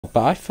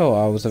But I thought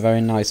I was a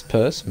very nice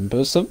person,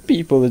 but some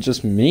people are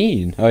just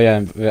mean. Oh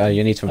yeah,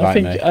 you need to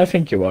invite me. I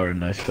think you are a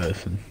nice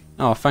person.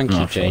 Oh, thank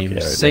you,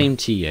 James. Same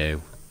to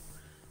you.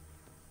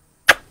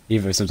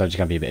 Even though sometimes you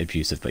can be a bit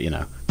abusive, but you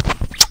know.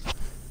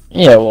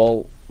 Yeah,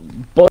 well,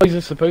 boys are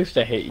supposed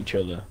to hate each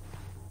other.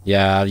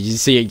 Yeah, you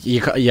see,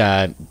 you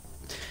can't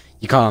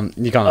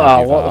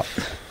argue what?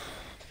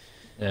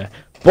 Yeah,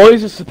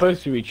 boys are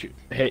supposed to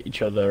hate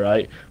each other,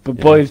 right? But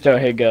boys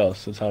don't hate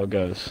girls. That's how it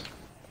goes.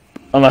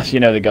 Unless, you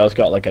know, the girl's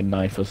got, like, a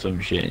knife or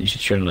some shit and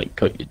she's trying to, like,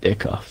 cut your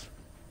dick off.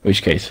 In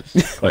which case,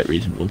 it's quite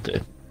reasonable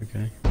to.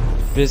 Okay.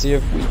 Busy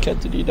of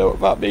weekend, and you know what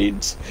that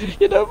means?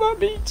 You know what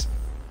that means?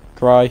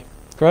 Cry.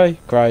 Cry,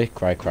 cry,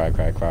 cry, cry,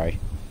 cry, cry.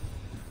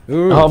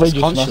 Ooh, Harvey,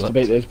 just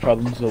masturbate those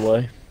problems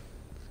away.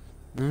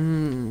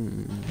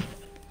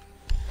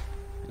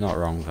 Not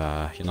wrong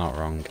there. You're not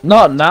wrong.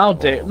 Not now,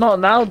 Not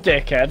now,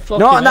 dickhead.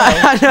 Not now.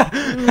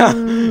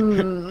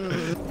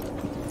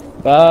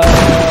 Bye,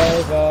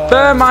 bye.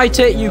 Thermite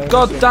it, you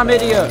goddamn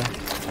idiot!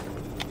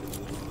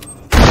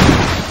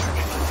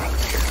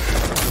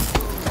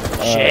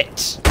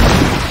 Shit!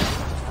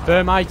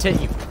 Thermite it,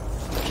 you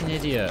fucking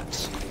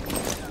idiot!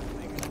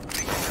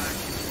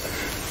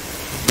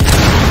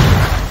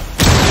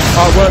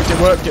 Oh,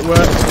 it worked.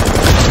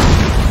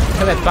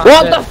 Come here, bastard.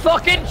 What the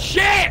fucking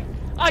shit?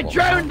 I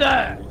droned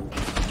there!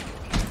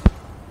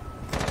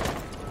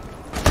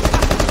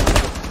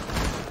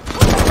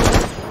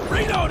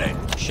 Reloading!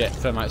 Shit,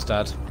 thermite's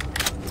dead.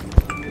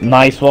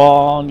 Nice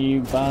one,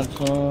 you bad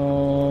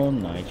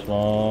son. Nice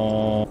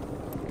one.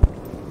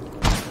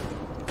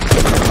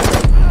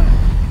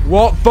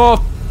 What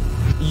the?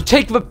 You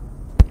take the.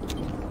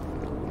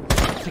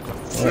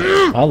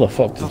 How the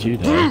fuck did you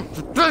die?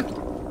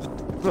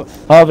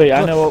 Harvey,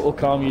 I know what will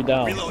calm you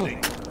down.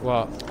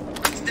 What?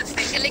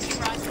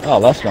 Oh,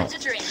 that's not.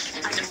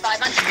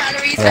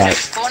 Right.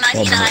 Right,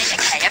 yeah.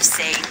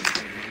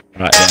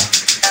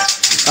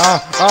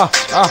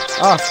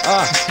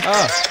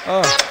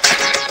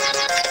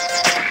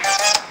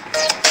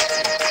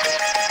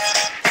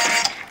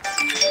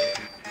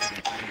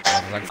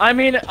 I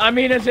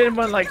mean, as in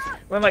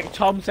when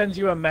Tom sends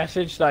you a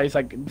message that he's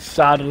like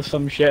sad or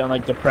some shit and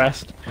like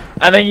depressed,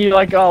 and then you're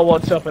like, oh,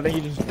 what's up, and then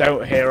you just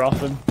don't hear off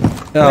him.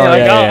 Oh, you're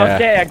like, yeah.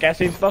 Okay, I guess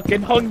he's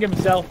fucking hung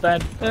himself then.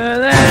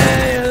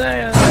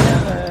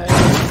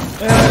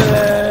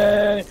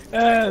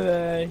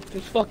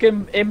 Just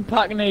fucking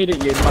impregnate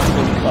at you,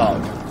 massive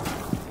cock.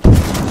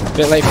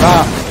 Bit late for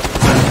that.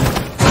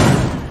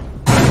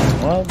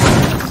 Well,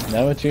 it's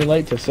never too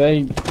late to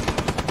say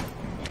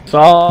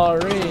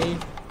sorry.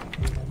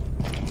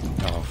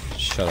 Oh,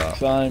 shut up.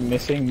 'Cause I'm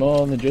missing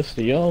more than just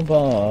your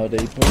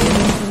body.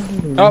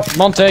 Oh,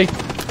 Monty!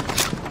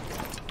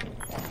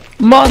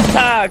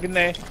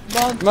 Montagne!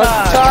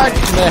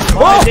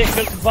 My dick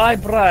is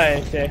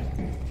vibrating.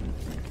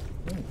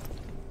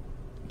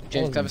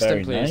 James, can I have a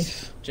stim, please?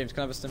 Nice. James, can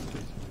I have a stim,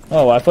 please?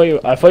 Oh, I thought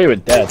you were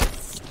dead.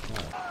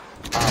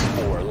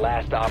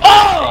 Oh!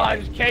 I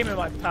just came in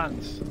my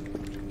pants.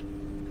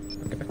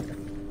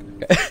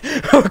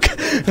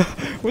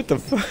 What the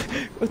fuck?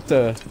 What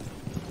the?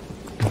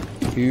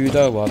 Who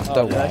the wants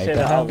the Did I say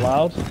that out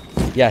loud?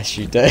 Yes,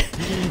 you did.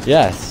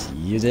 Yes,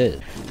 you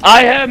did.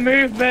 I hear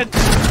movement!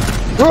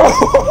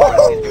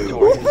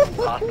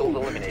 Hostiles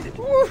eliminated.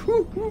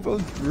 That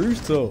was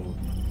brutal.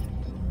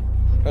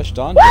 Gosh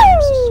darn,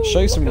 James.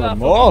 Show some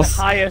remorse.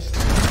 Highest.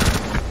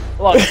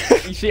 Look,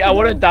 you see, I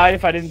wouldn't die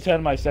if I didn't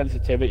turn my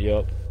sensitivity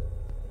up.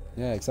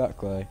 Yeah,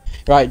 exactly.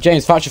 Right,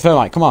 James, fetch your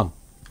thermite. Come on.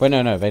 Wait,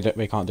 no,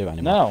 they can't do it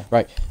anymore. No.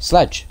 Right,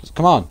 sledge.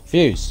 Come on,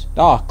 fuse.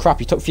 Oh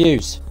crap, you took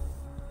fuse.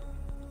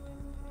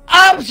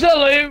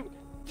 Absolute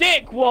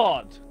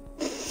dickwad.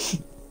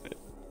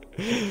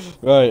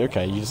 Right,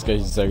 okay, you just go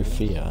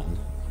Zofia.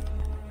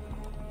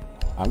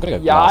 I'm gonna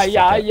go.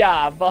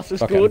 Ja, was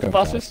ist gut,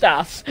 was ist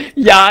das?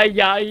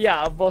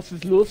 Ja, was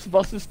ist los,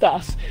 was ist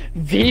das?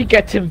 We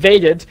get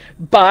invaded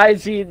by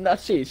the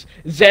Nazis.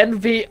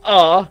 Then we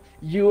are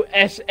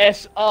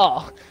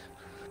USSR.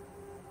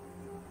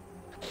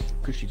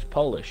 Because she's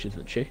Polish,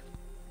 isn't she?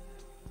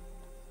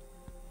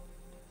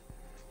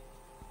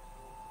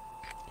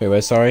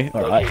 Wait, sorry.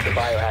 Alright.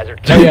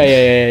 Oh,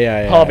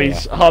 yeah.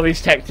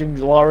 Harvey's texting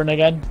Lauren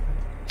again.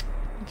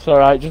 It's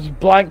alright, just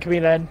blank me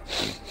then.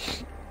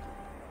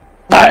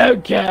 I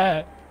don't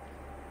care!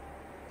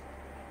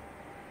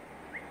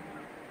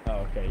 Oh,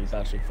 okay, he's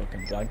actually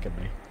fucking blanking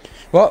me.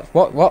 What?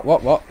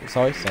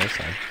 Sorry.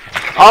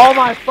 Oh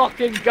my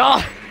fucking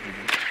god!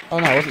 Oh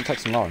no, I wasn't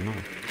texting Lauren, no.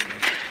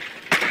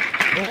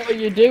 What are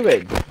you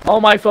doing? Oh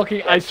my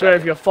fucking, I swear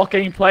if you're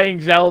fucking playing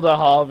Zelda,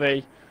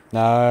 Harvey.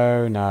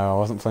 No, I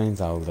wasn't playing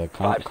Zelda.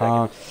 Can't.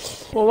 Well,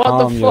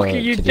 what the fuck are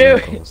you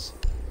doing?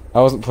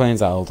 I wasn't playing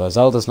Zelda.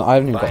 Zelda's not. I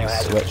haven't even got the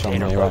Switch on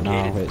me right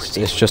now.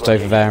 It's just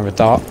over there in the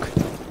dark.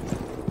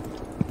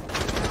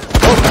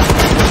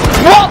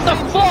 What the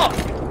fuck?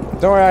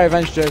 Don't worry, I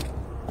avenged you.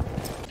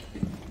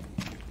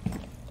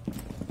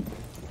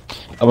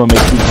 I'm gonna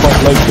make you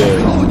pop like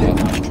this.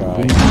 Nice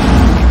try.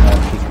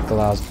 Keep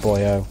glass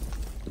boyo.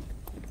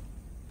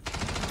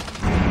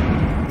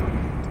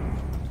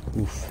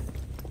 Oof.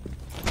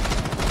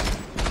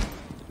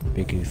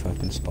 Big goof, I've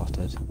been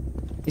spotted.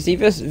 You see,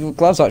 this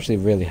gloves actually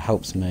really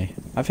helps me.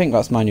 I think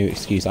that's my new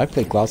excuse. I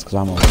play gloves because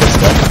I'm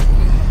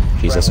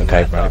autistic. Jesus,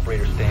 okay, bro.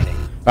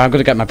 I'm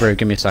gonna get my brew,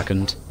 give me a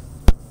second.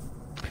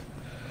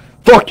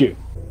 Fuck you!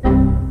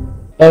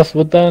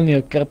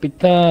 Oswaldania,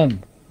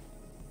 Capitan!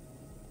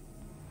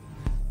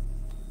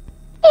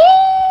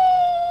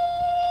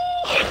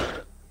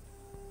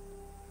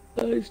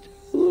 I still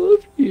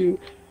love you.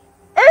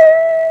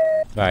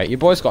 Right, your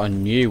boy's got a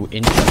new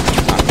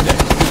interesting tactic.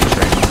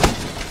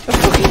 What the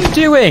fuck are you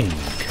doing?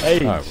 Hey.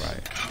 Oh, right.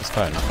 It's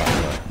fair enough,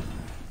 actually.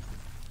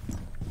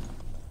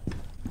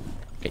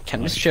 Okay,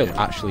 can this shield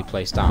actually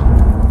place down?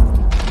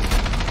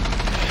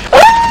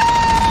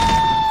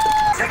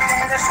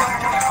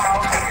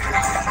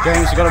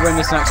 James, you gotta win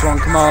this next one,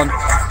 come on.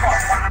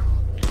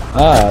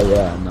 Ah,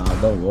 yeah, no,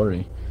 don't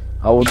worry.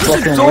 I would He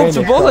fucking just win absorbed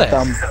a if bullet!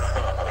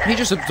 goddamn- He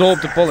just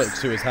absorbed a bullet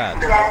to his head.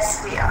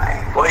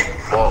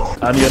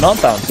 And you're not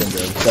Down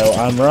syndrome, so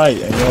I'm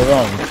right and you're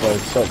wrong, so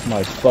suck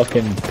my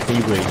fucking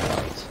pee-wee.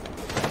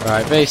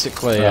 Right,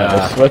 basically,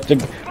 I swear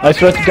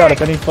to God,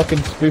 if any fucking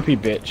spoopy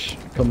bitch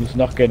comes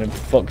knocking and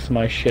fucks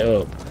my shit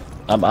up,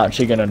 I'm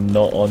actually gonna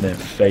nut on their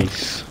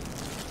face.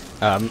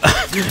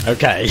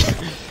 Okay.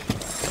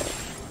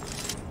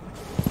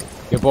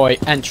 Your boy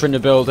entering the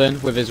building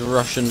with his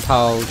Russian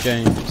pal,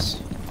 James.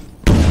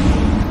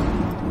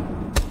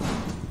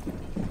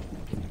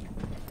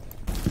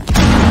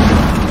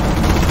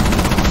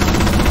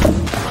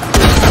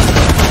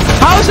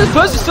 How is this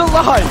person still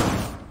alive?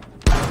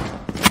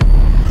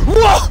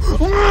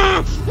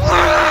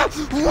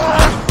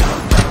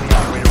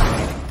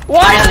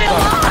 Why are they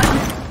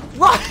alive?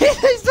 Why are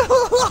they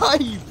still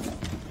alive?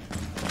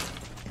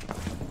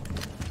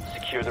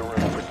 Secure the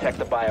room. Protect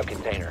the bio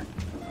container.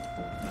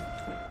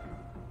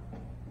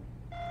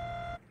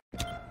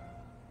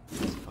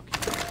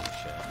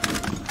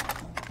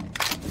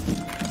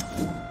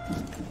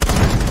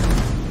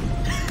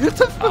 What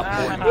the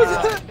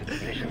fuck?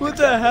 What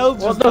the hell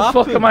just What the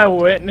happened? fuck am I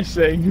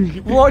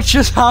witnessing? What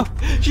just happened?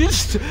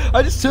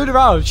 I just turned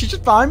around. She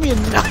just behind me and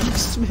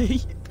knifed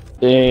me.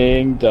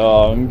 Ding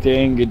dong,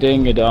 ding a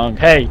ding a dong.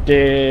 Hey,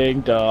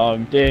 ding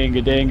dong, ding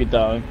a ding a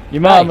dong.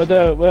 Your mama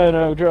don't wear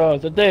no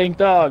drawers. A ding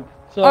dong.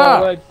 So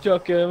I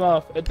took him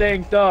off. A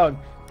ding dong.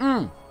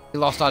 We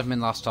lost admin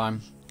last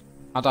time.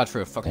 I died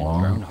through a fucking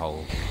drone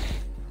hole.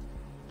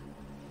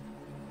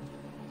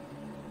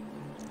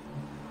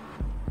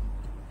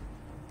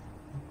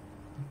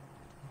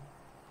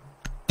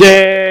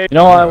 Ding. You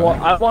know what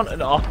I want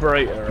an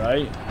operator,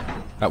 right?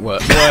 That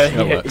works.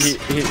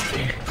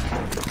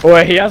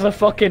 Where he has a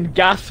fucking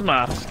gas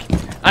mask.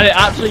 And it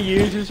actually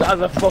uses it as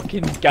a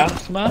fucking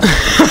gas mask.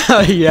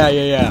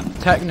 yeah.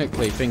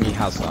 Technically, Thingy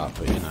has that,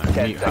 but you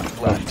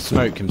know,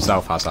 Smoke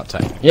himself has that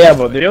tech. Yeah,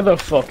 but the other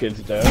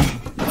fuckers don't.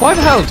 Why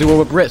the hell do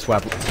all the Brits wear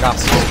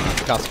gas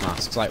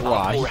masks? Like,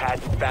 why? Op 4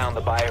 hasn't found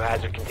the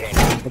biohazard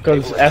container.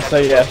 Because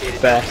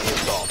SAS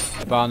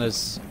best.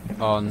 Banner's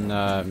on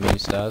main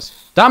stairs.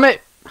 Damn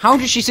it! How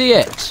did she see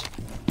it?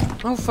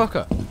 Oh, fuck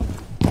her.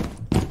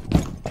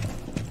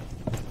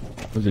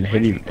 Wasn't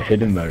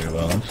hidden very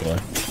well, I'm sorry.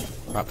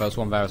 Right, there's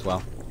one there as well.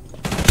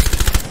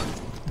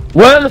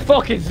 Where the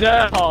fuck is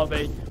there,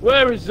 Harvey?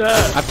 Where is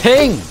there? I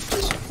pinged!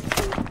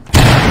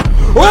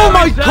 Oh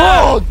my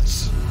god!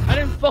 I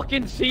didn't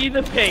fucking see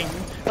the ping.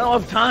 I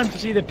don't have time to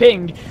see the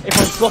ping if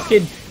I'm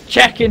fucking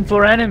checking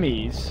for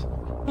enemies.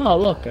 Oh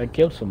look, I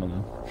killed some of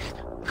them.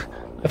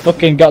 I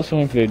fucking got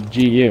someone for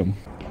GU.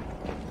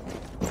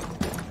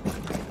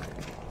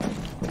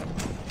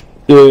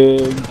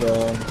 Ding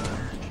dong.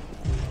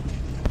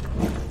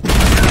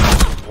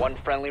 One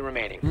friendly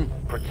remaining.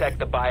 Protect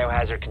the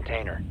biohazard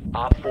container.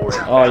 Op 4 is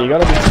Oh, you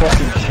gotta be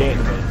fucking shitting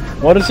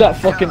me. What is that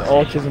fucking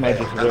autism I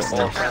just witnessed?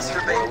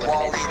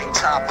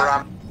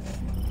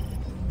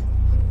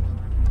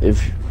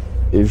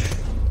 If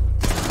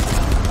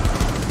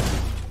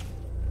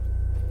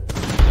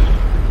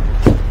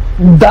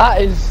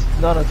that is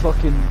not a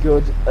fucking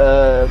good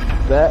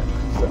bet,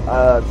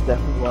 it's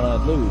definitely one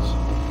I'd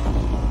lose.